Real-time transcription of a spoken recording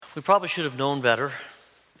We probably should have known better.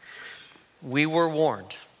 We were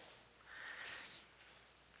warned.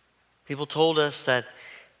 People told us that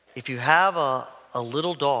if you have a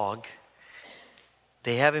little dog,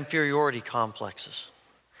 they have inferiority complexes.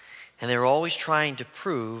 And they're always trying to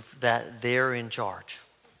prove that they're in charge.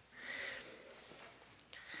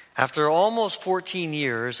 After almost 14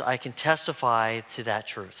 years, I can testify to that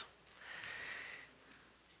truth.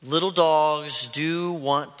 Little dogs do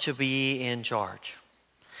want to be in charge.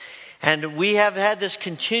 And we have had this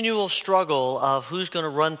continual struggle of who's going to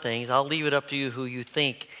run things. I'll leave it up to you who you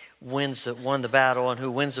think won the battle and who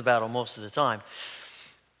wins the battle most of the time.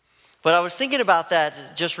 But I was thinking about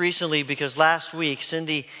that just recently because last week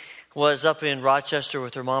Cindy was up in Rochester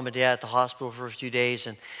with her mom and dad at the hospital for a few days.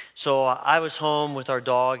 And so I was home with our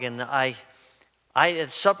dog, and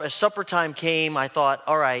as supper time came, I thought,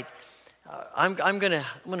 all right, I'm going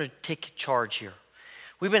to take charge here.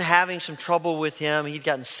 We've been having some trouble with him. He'd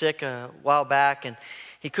gotten sick a while back, and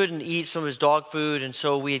he couldn't eat some of his dog food, and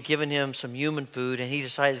so we had given him some human food, and he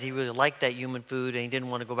decided he really liked that human food, and he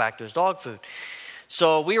didn't want to go back to his dog food.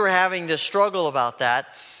 So we were having this struggle about that,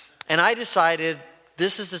 and I decided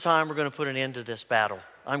this is the time we're going to put an end to this battle.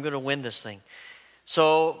 I'm going to win this thing.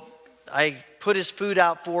 So I put his food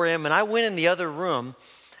out for him, and I went in the other room,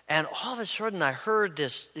 and all of a sudden I heard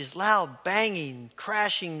these loud banging,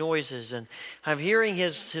 crashing noises. And I'm hearing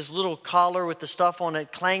his little collar with the stuff on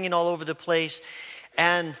it clanging all over the place.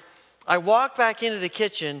 And I walked back into the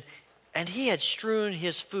kitchen, and he had strewn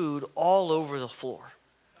his food all over the floor.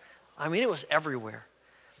 I mean, it was everywhere.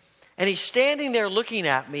 And he's standing there looking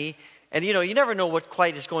at me. And you never know what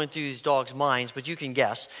quite is going through these dogs' minds, but you can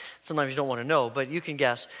guess. Sometimes you don't want to know, but you can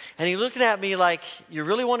guess. And he's looking at me like, you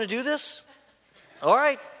really want to do this? All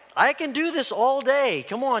right. I can do this all day.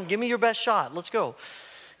 Come on, give me your best shot. Let's go.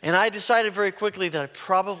 And I decided very quickly that I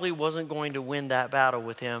probably wasn't going to win that battle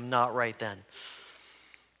with him, not right then.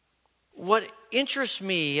 What interests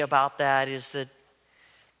me about that is that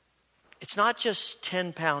it's not just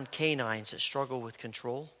 10-pound canines that struggle with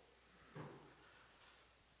control.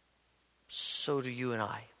 So do you and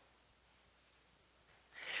I.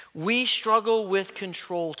 We struggle with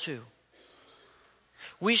control too.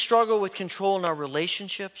 We struggle with control in our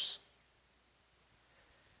relationships.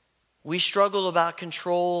 We struggle about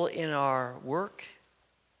control in our work.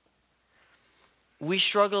 We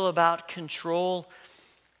struggle about control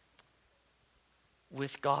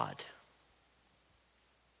with God.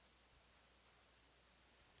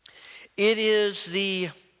 It is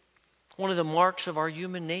one of the marks of our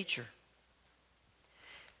human nature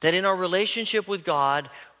that in our relationship with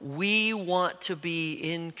God, we want to be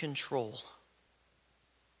in control.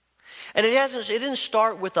 And it didn't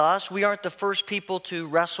start with us. We aren't the first people to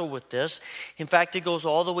wrestle with this. In fact, it goes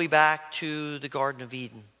all the way back to the Garden of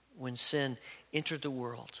Eden when sin entered the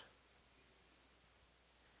world.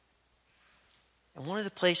 And one of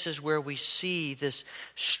the places where we see this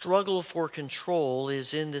struggle for control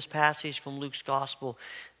is in this passage from Luke's Gospel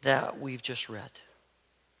that we've just read.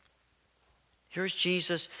 Here's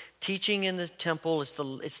Jesus teaching in the temple.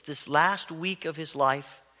 It's this last week of his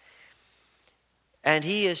life. And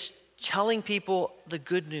he is telling people the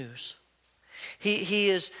good news. He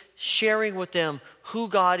is sharing with them who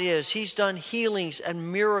God is. He's done healings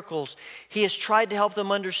and miracles. He has tried to help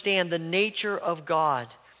them understand the nature of God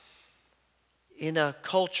in a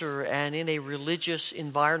culture and in a religious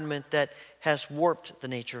environment that has warped the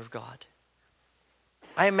nature of God.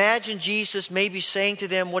 I imagine Jesus maybe saying to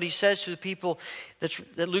them what he says to the people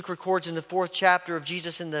that Luke records in the 4th chapter of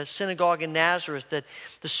Jesus in the synagogue in Nazareth, that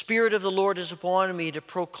the Spirit of the Lord is upon me to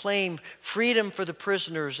proclaim freedom for the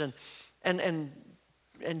prisoners and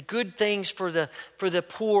good things for the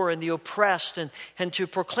poor and the oppressed, and to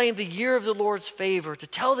proclaim the year of the Lord's favor, to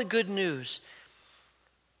tell the good news,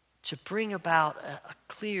 to bring about a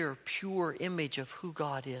clear, pure image of who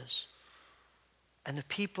God is. And the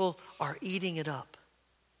people are eating it up.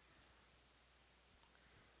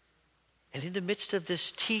 And in the midst of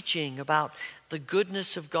this teaching about the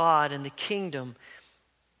goodness of God and the kingdom,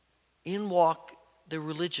 in walk the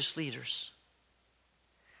religious leaders.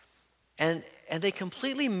 And they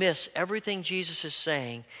completely miss everything Jesus is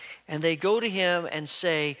saying. And they go to him and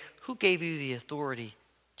say, who gave you the authority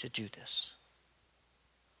to do this?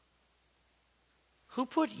 Who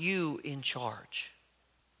put you in charge?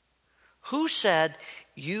 Who said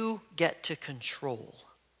you get to control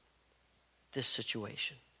this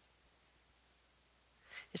situation?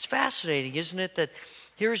 It's fascinating, isn't it, that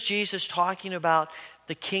here's Jesus talking about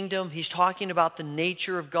the kingdom. He's talking about the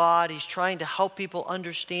nature of God. He's trying to help people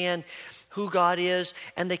understand who God is,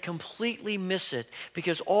 and they completely miss it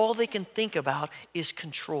because all they can think about is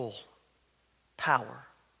control, power.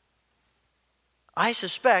 I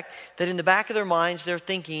suspect that in the back of their minds they're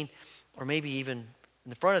thinking, or maybe even in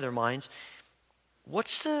the front of their minds,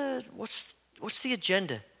 what's the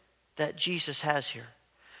agenda that Jesus has here?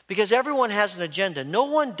 Because everyone has an agenda. No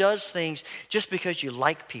one does things just because you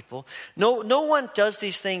like people. No one does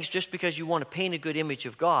these things just because you want to paint a good image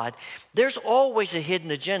of God. There's always a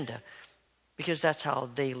hidden agenda because that's how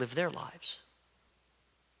they live their lives.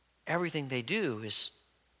 Everything they do is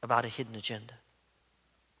about a hidden agenda.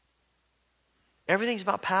 Everything's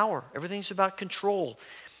about power. Everything's about control.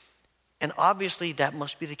 And obviously that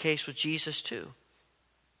must be the case with Jesus too.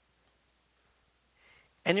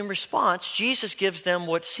 And in response, Jesus gives them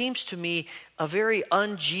what seems to me a very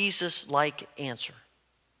un-Jesus-like answer.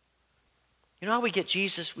 You know how we get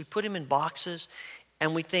Jesus? We put him in boxes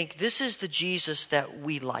and we think this is the Jesus that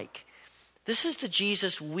we like. This is the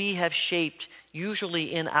Jesus we have shaped,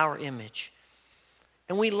 usually in our image.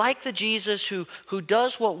 And we like the Jesus who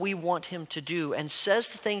does what we want him to do and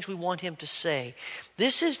says the things we want him to say.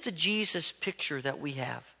 This is the Jesus picture that we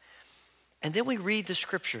have. And then we read the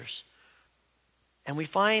scriptures. And we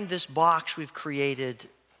find this box we've created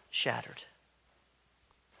shattered.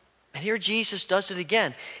 And here Jesus does it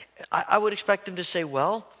again. I would expect him to say,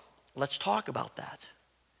 well, let's talk about that.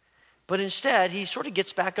 But instead, he sort of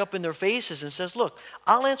gets back up in their faces and says, look,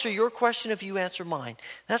 I'll answer your question if you answer mine.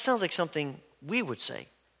 That sounds like something we would say.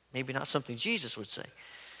 Maybe not something Jesus would say.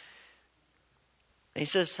 And he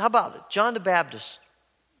says, how about it? John the Baptist,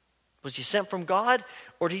 was he sent from God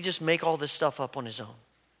or did he just make all this stuff up on his own?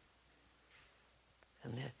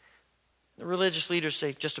 And the religious leaders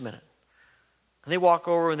say, just a minute. And they walk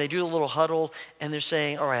over and they do a little huddle and they're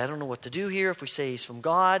saying, all right, I don't know what to do here. If we say he's from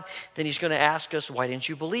God, then he's going to ask us, why didn't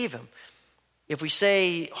you believe him? If we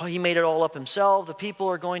say he made it all up himself, the people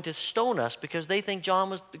are going to stone us because they think John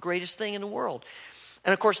was the greatest thing in the world.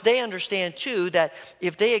 And of course, they understand too that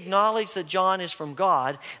if they acknowledge that John is from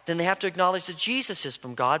God, then they have to acknowledge that Jesus is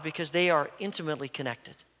from God because they are intimately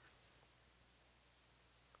connected.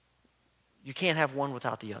 You can't have one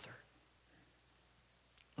without the other.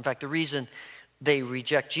 In fact, the reason they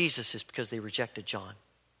reject Jesus is because they rejected John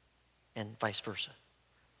and vice versa.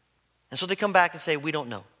 And so they come back and say, we don't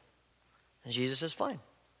know. And Jesus says, fine.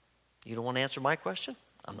 You don't want to answer my question?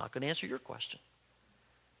 I'm not going to answer your question.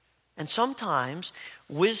 And sometimes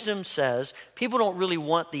wisdom says people don't really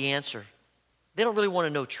want the answer. They don't really want to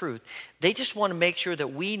know truth. They just want to make sure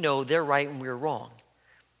that we know they're right and we're wrong.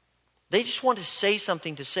 They just want to say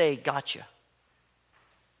something to say, gotcha.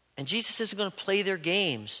 And Jesus isn't going to play their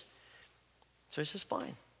games. So he says,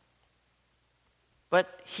 fine.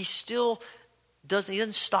 But he still doesn't, he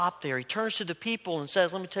doesn't stop there. He turns to the people and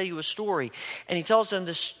says, let me tell you a story. And he tells them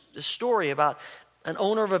this story about an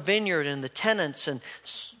owner of a vineyard and the tenants and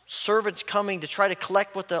servants coming to try to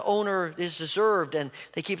collect what the owner is deserved. And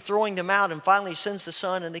they keep throwing them out. And finally he sends the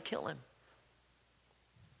son and they kill him.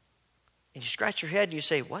 And you scratch your head and you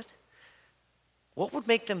say, what? What would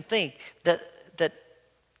make them think that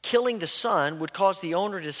killing the son would cause the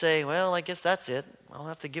owner to say, well, I guess that's it. I'll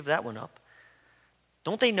have to give that one up.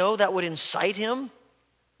 Don't they know that would incite him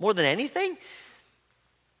more than anything?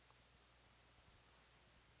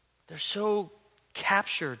 They're so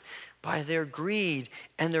captured by their greed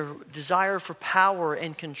and their desire for power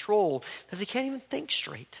and control that they can't even think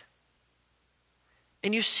straight.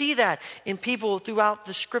 And you see that in people throughout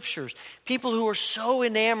the scriptures. People who are so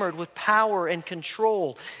enamored with power and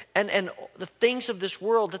control and the things of this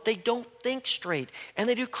world that they don't think straight. And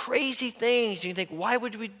they do crazy things. And you think, why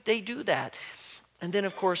would they do that? And then,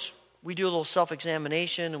 of course, we do a little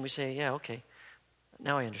self-examination and we say, yeah, okay,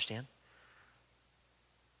 now I understand.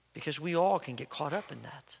 Because we all can get caught up in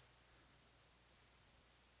that.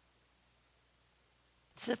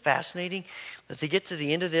 Isn't it fascinating that they get to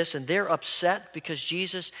the end of this and they're upset because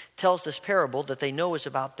Jesus tells this parable that they know is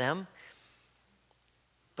about them?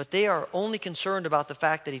 But they are only concerned about the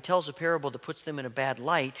fact that he tells a parable that puts them in a bad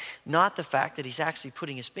light, not the fact that he's actually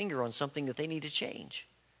putting his finger on something that they need to change.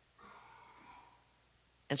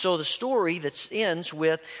 And so the story that ends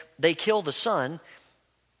with they kill the son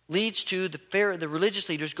leads to the religious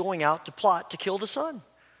leaders going out to plot to kill the son.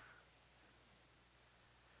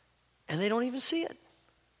 And they don't even see it.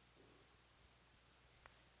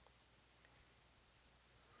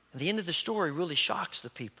 The end of the story really shocks the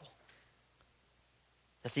people.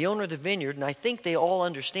 That the owner of the vineyard, and I think they all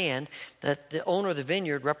understand that the owner of the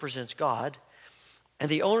vineyard represents God, and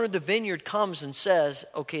the owner of the vineyard comes and says,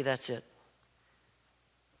 okay, that's it.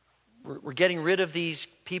 We're getting rid of these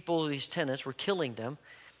people, these tenants, we're killing them,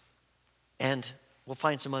 and we'll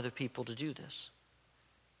find some other people to do this.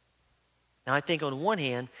 Now I think on one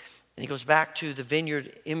hand, and he goes back to the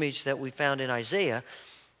vineyard image that we found in Isaiah,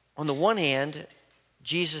 on the one hand,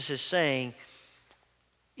 Jesus is saying,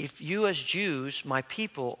 if you as Jews, my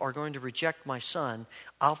people, are going to reject my son,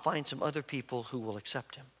 I'll find some other people who will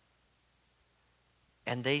accept him.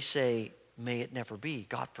 And they say, may it never be,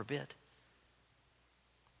 God forbid.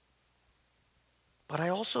 But I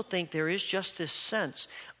also think there is just this sense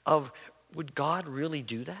of, would God really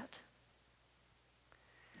do that?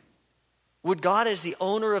 Would God, as the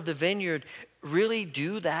owner of the vineyard, really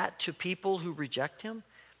do that to people who reject him?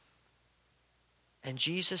 And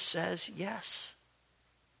Jesus says, yes.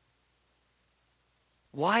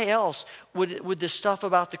 Why else would the stuff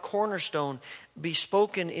about the cornerstone be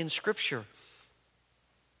spoken in Scripture?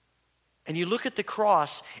 And you look at the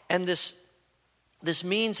cross and this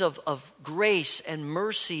means of grace and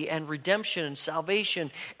mercy and redemption and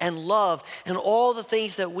salvation and love and all the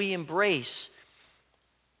things that we embrace,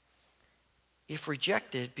 if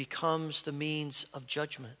rejected, becomes the means of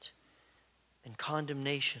judgment and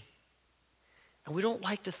condemnation. And we don't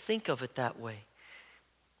like to think of it that way.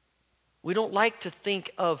 We don't like to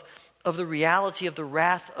think of the reality of the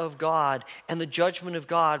wrath of God and the judgment of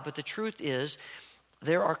God, but the truth is,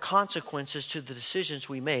 there are consequences to the decisions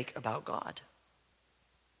we make about God.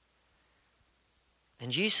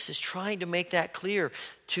 And Jesus is trying to make that clear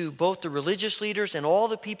to both the religious leaders and all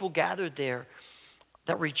the people gathered there,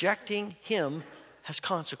 that rejecting him has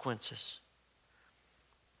consequences.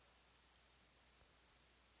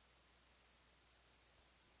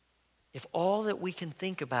 If all that we can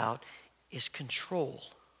think about is control,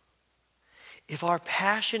 if our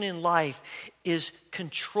passion in life is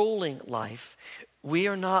controlling life, we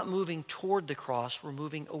are not moving toward the cross, we're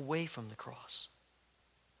moving away from the cross.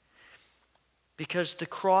 Because the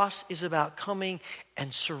cross is about coming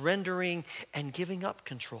and surrendering and giving up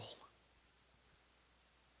control.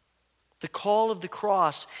 The call of the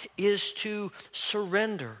cross is to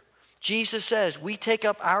surrender. Jesus says, we take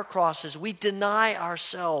up our crosses, we deny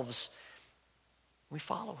ourselves, we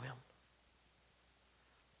follow him.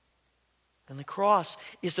 And the cross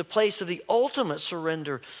is the place of the ultimate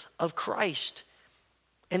surrender of Christ.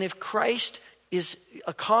 And if Christ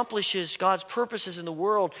accomplishes God's purposes in the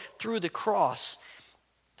world through the cross,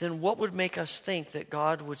 then what would make us think that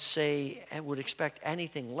God would say and would expect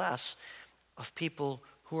anything less of people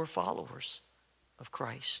who are followers of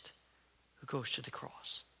Christ, who goes to the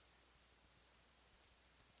cross?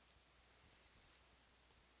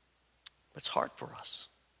 It's hard for us.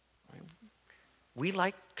 We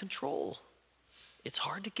like control. It's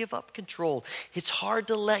hard to give up control. It's hard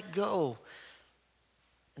to let go.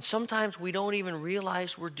 And sometimes we don't even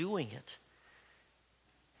realize we're doing it.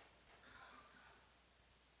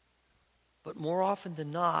 But more often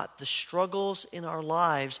than not, the struggles in our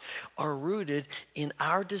lives are rooted in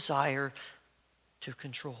our desire to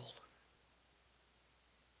control.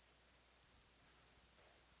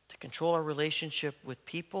 To control our relationship with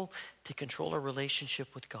people, to control our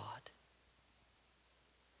relationship with God.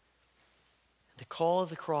 The call of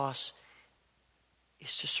the cross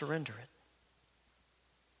is to surrender it.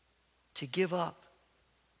 To give up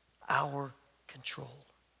our control.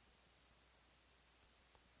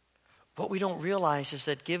 What we don't realize is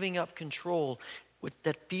that giving up control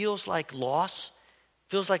that feels like loss,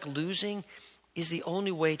 feels like losing, is the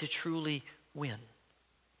only way to truly win.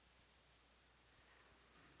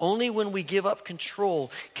 Only when we give up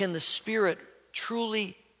control can the Spirit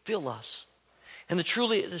truly fill us. And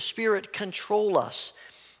the Spirit control us.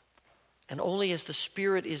 And only as the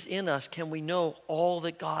Spirit is in us can we know all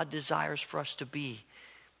that God desires for us to be.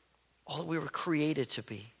 All that we were created to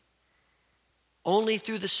be. Only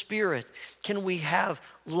through the Spirit can we have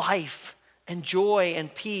life and joy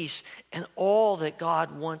and peace and all that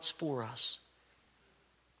God wants for us.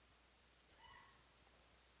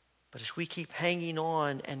 But as we keep hanging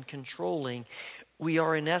on and controlling, we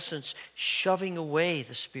are in essence shoving away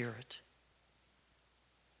the Spirit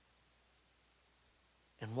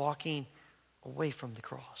and walking away from the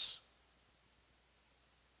cross.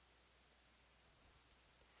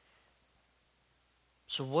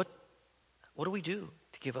 So what do we do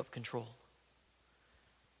to give up control?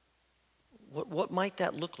 What might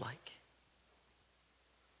that look like?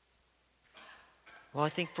 Well, I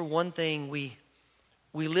think for one thing, we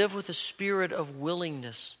live with a spirit of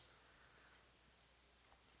willingness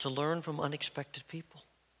to learn from unexpected people.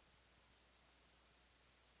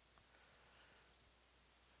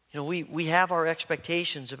 You know, we have our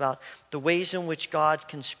expectations about the ways in which God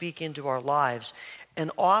can speak into our lives,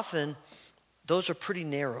 and often those are pretty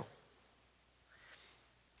narrow.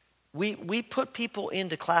 We put people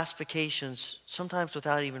into classifications sometimes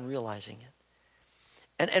without even realizing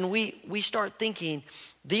it. And we start thinking,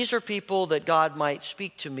 these are people that God might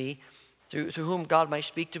speak to me through whom God might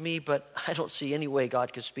speak to me, but I don't see any way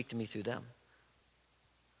God could speak to me through them.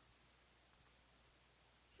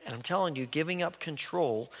 And I'm telling you, giving up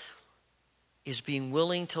control is being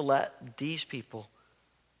willing to let these people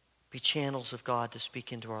be channels of God to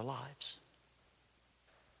speak into our lives.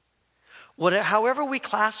 However we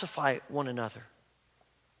classify one another,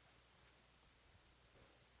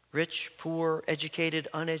 rich, poor, educated,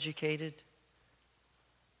 uneducated,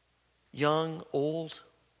 young, old,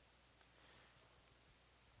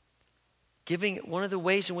 one of the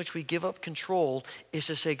ways in which we give up control is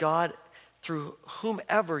to say, God, through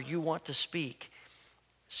whomever you want to speak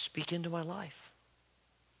into my life.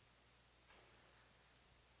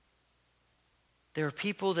 There are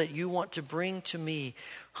people that you want to bring to me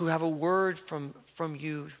who have a word from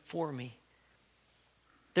you for me.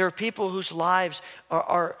 There are people whose lives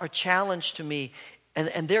are challenged to me,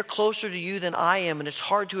 and they're closer to you than I am, and it's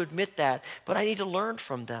hard to admit that, but I need to learn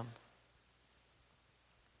from them.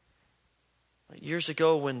 Years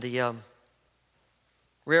ago, when the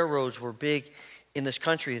railroads were big in this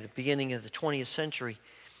country at the beginning of the 20th century,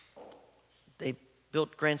 they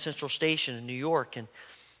built Grand Central Station in New York, and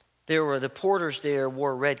the porters there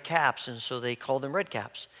wore red caps, and so they called them red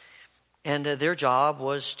caps. And their job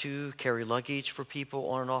was to carry luggage for people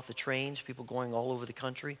on and off the trains, people going all over the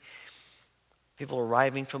country, people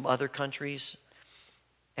arriving from other countries.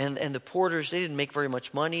 And the porters, they didn't make very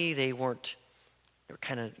much money. They were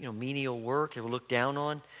kind of, menial work. They were looked down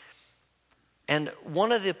on. And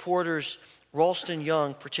one of the porters, Ralston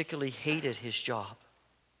Young, particularly hated his job.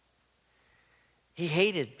 He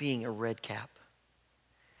hated being a red cap.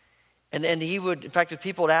 And he would, in fact, if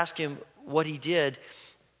people would ask him what he did,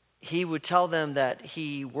 he would tell them that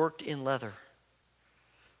he worked in leather.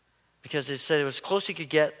 Because they said it was as close he could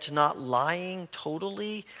get to not lying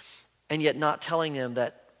totally, and yet not telling them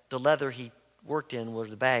that the leather he worked in were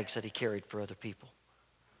the bags that he carried for other people.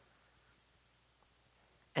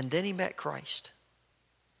 And then he met Christ.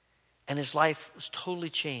 And his life was totally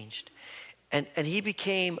changed. And he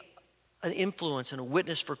became an influence and a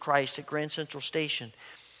witness for Christ at Grand Central Station.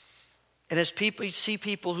 And as people, he'd see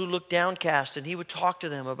people who looked downcast, and he would talk to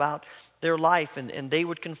them about their life, and they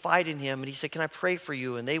would confide in him. And he said, "Can I pray for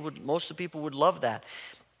you?" And most of the people would love that.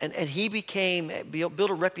 And he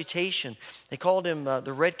built a reputation. They called him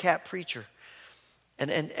the red cap preacher.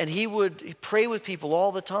 And he'd pray with people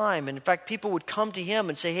all the time. And in fact, people would come to him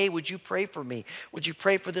and say, "Hey, would you pray for me? Would you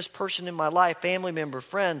pray for this person in my life, family member,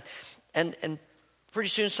 friend?" And pretty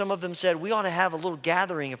soon some of them said, "We ought to have a little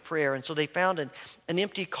gathering of prayer." And so they found an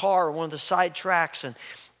empty car on one of the side tracks, and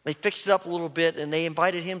they fixed it up a little bit, and they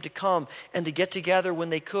invited him to come and to get together when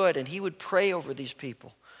they could, and he would pray over these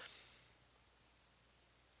people.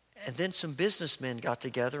 And then some businessmen got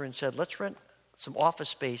together and said, "Let's rent some office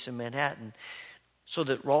space in Manhattan so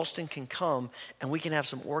that Ralston can come and we can have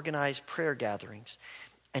some organized prayer gatherings.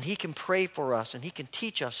 And he can pray for us, and he can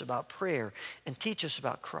teach us about prayer and teach us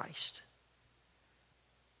about Christ."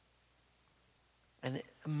 And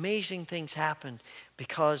amazing things happened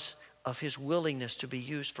because of his willingness to be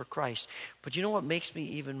used for Christ. But you know what amazes me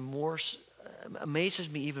even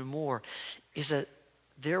more is that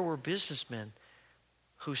there were businessmen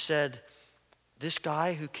who said, "This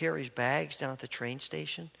guy who carries bags down at the train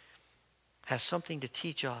station has something to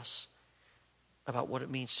teach us about what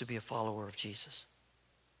it means to be a follower of Jesus."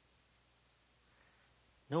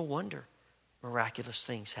 No wonder miraculous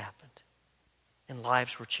things happened and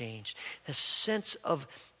lives were changed. A sense of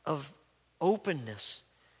openness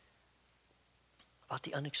about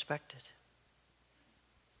the unexpected.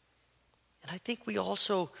 And I think we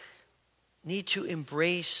also need to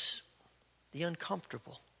embrace the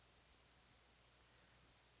uncomfortable.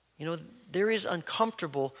 There is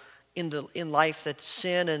uncomfortable in life that's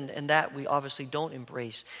sin, and that we obviously don't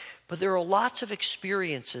embrace. But there are lots of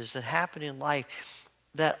experiences that happen in life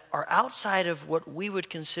that are outside of what we would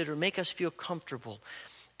consider make us feel comfortable.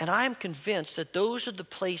 And I am convinced that those are the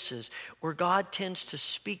places where God tends to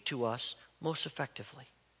speak to us most effectively.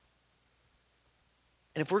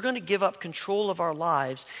 And if we're going to give up control of our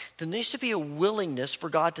lives, there needs to be a willingness for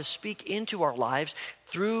God to speak into our lives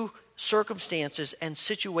through circumstances and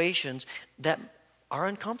situations that are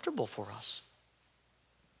uncomfortable for us.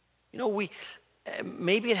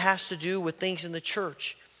 Maybe it has to do with things in the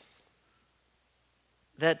church,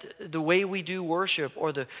 that the way we do worship,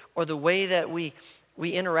 or the way that we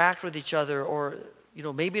interact with each other, or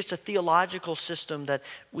maybe it's a theological system that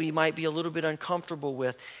we might be a little bit uncomfortable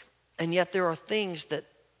with. And yet there are things that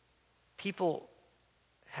people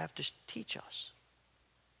have to teach us.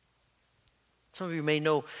 Some of you may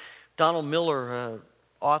know Donald Miller,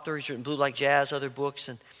 author. He's written Blue Like Jazz, other books.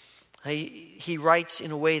 And He writes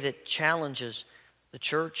in a way that challenges the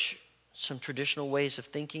church, some traditional ways of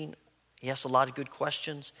thinking. He asks a lot of good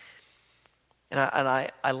questions. And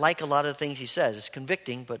I like a lot of the things he says. It's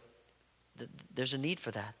convicting, but there's a need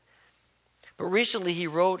for that. But recently he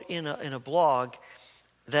wrote in a blog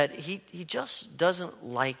that he just doesn't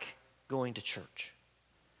like going to church.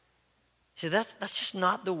 He said, that's just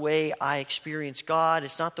not the way I experience God.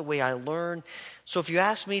 It's not the way I learn. So if you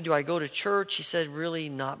ask me, do I go to church? He said, really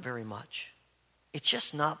not very much. It's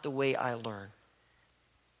just not the way I learn.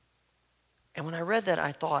 And when I read that,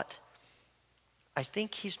 I thought, I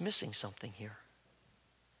think he's missing something here.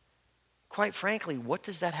 Quite frankly, what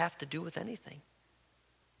does that have to do with anything?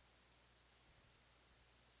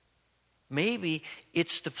 Maybe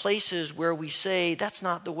it's the places where we say, that's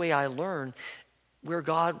not the way I learn, where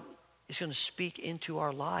God is going to speak into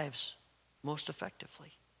our lives most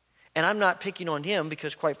effectively. And I'm not picking on him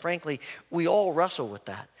because, quite frankly, we all wrestle with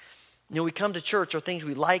that. You know, we come to church, there are things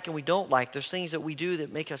we like and we don't like. There's things that we do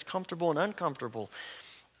that make us comfortable and uncomfortable.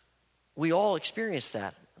 We all experience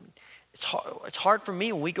that. It's hard for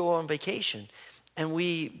me when we go on vacation and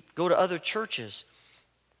we go to other churches.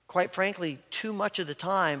 Quite frankly, too much of the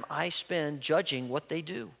time I spend judging what they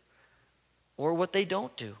do or what they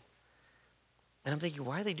don't do. And I'm thinking,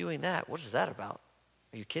 why are they doing that? What is that about?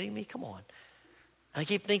 Are you kidding me? Come on. And I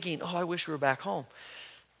keep thinking, oh, I wish we were back home.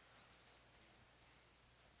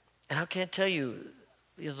 And I can't tell you,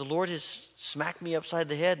 the Lord has smacked me upside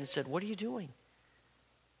the head and said, what are you doing?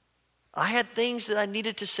 I had things that I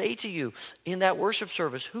needed to say to you in that worship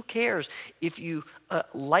service. Who cares if you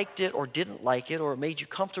liked it or didn't like it or it made you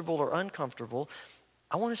comfortable or uncomfortable?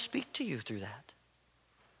 I want to speak to you through that.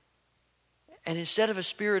 And instead of a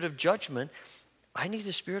spirit of judgment, I need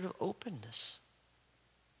a spirit of openness.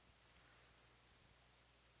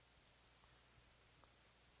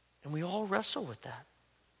 And we all wrestle with that.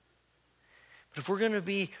 But if we're going to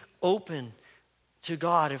be open to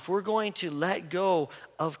God, if we're going to let go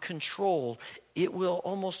of control, it will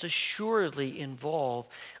almost assuredly involve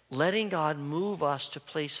letting God move us to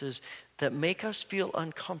places that make us feel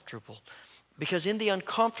uncomfortable. Because in the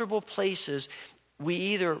uncomfortable places, we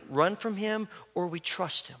either run from him or we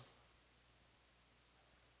trust him.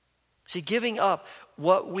 See, giving up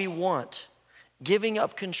what we want, giving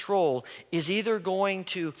up control is either going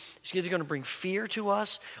to bring fear to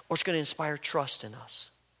us or it's going to inspire trust in us.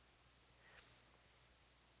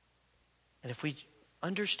 And if we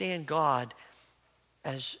understand God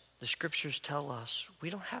as the scriptures tell us, we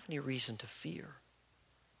don't have any reason to fear.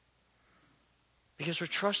 Because we're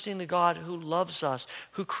trusting the God who loves us,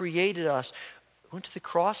 who created us, who went to the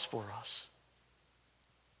cross for us.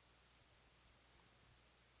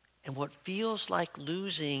 And what feels like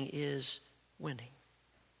losing is winning.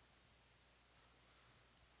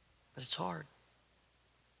 But it's hard.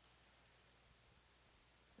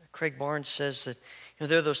 Craig Barnes says that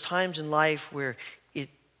there are those times in life where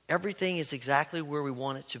everything is exactly where we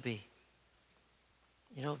want it to be.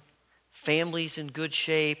 Family's in good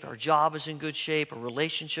shape, our job is in good shape, our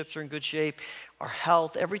relationships are in good shape, our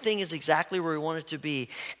health, everything is exactly where we want it to be.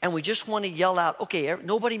 And we just want to yell out, okay,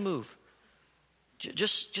 nobody move.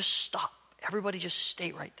 Just stop. Everybody just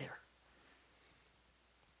stay right there.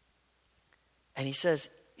 And he says,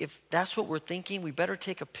 if that's what we're thinking, we better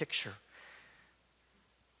take a picture.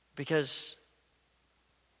 Because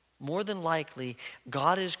more than likely,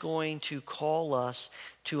 God is going to call us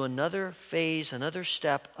to another phase, another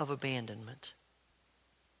step of abandonment.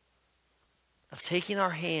 Of taking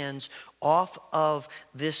our hands off of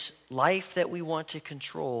this life that we want to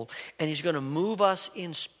control. And he's going to move us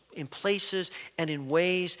in places and in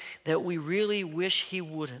ways that we really wish he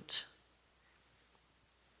wouldn't.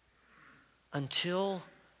 Until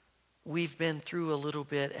we've been through a little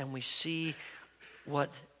bit and we see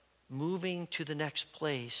what moving to the next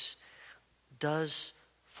place does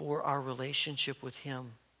for our relationship with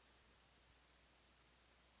him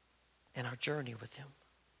and our journey with him.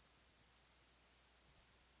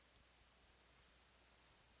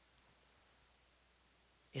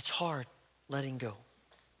 It's hard letting go.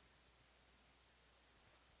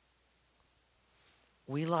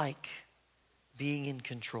 We like being in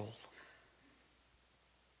control.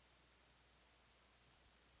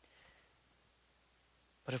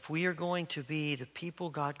 But if we are going to be the people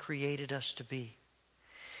God created us to be,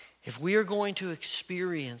 if we are going to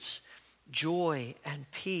experience joy and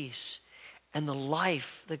peace and the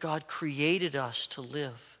life that God created us to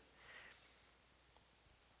live,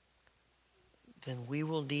 then we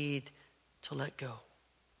will need to let go,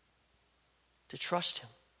 to trust him.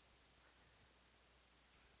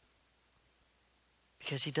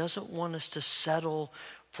 Because he doesn't want us to settle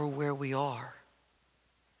for where we are.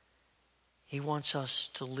 He wants us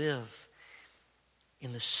to live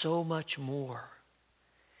in the so much more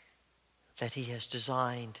that He has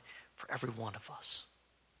designed for every one of us.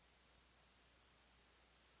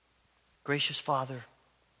 Gracious Father,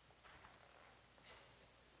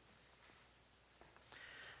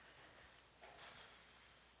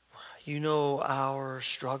 You know our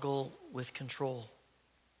struggle with control.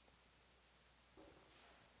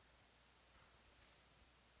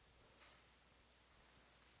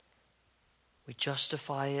 We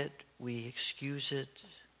justify it, we excuse it.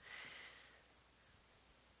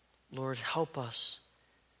 Lord, help us.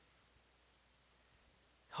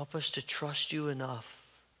 Help us to trust You enough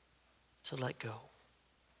to let go.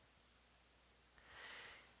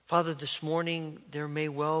 Father, this morning there may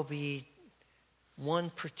well be one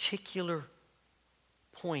particular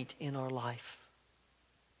point in our life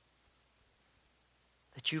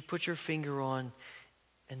that You put Your finger on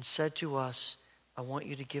and said to us, I want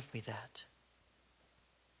You to give me that.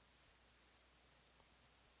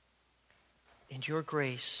 In Your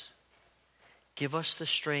grace, give us the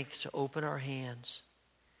strength to open our hands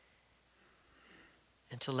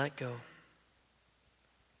and to let go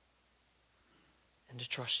and to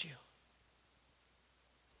trust You.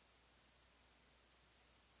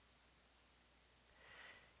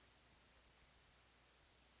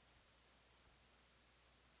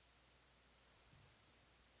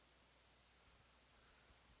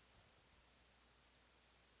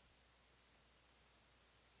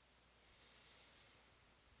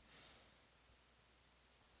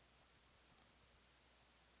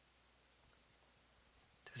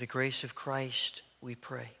 Through the grace of Christ, we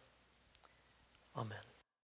pray. Amen.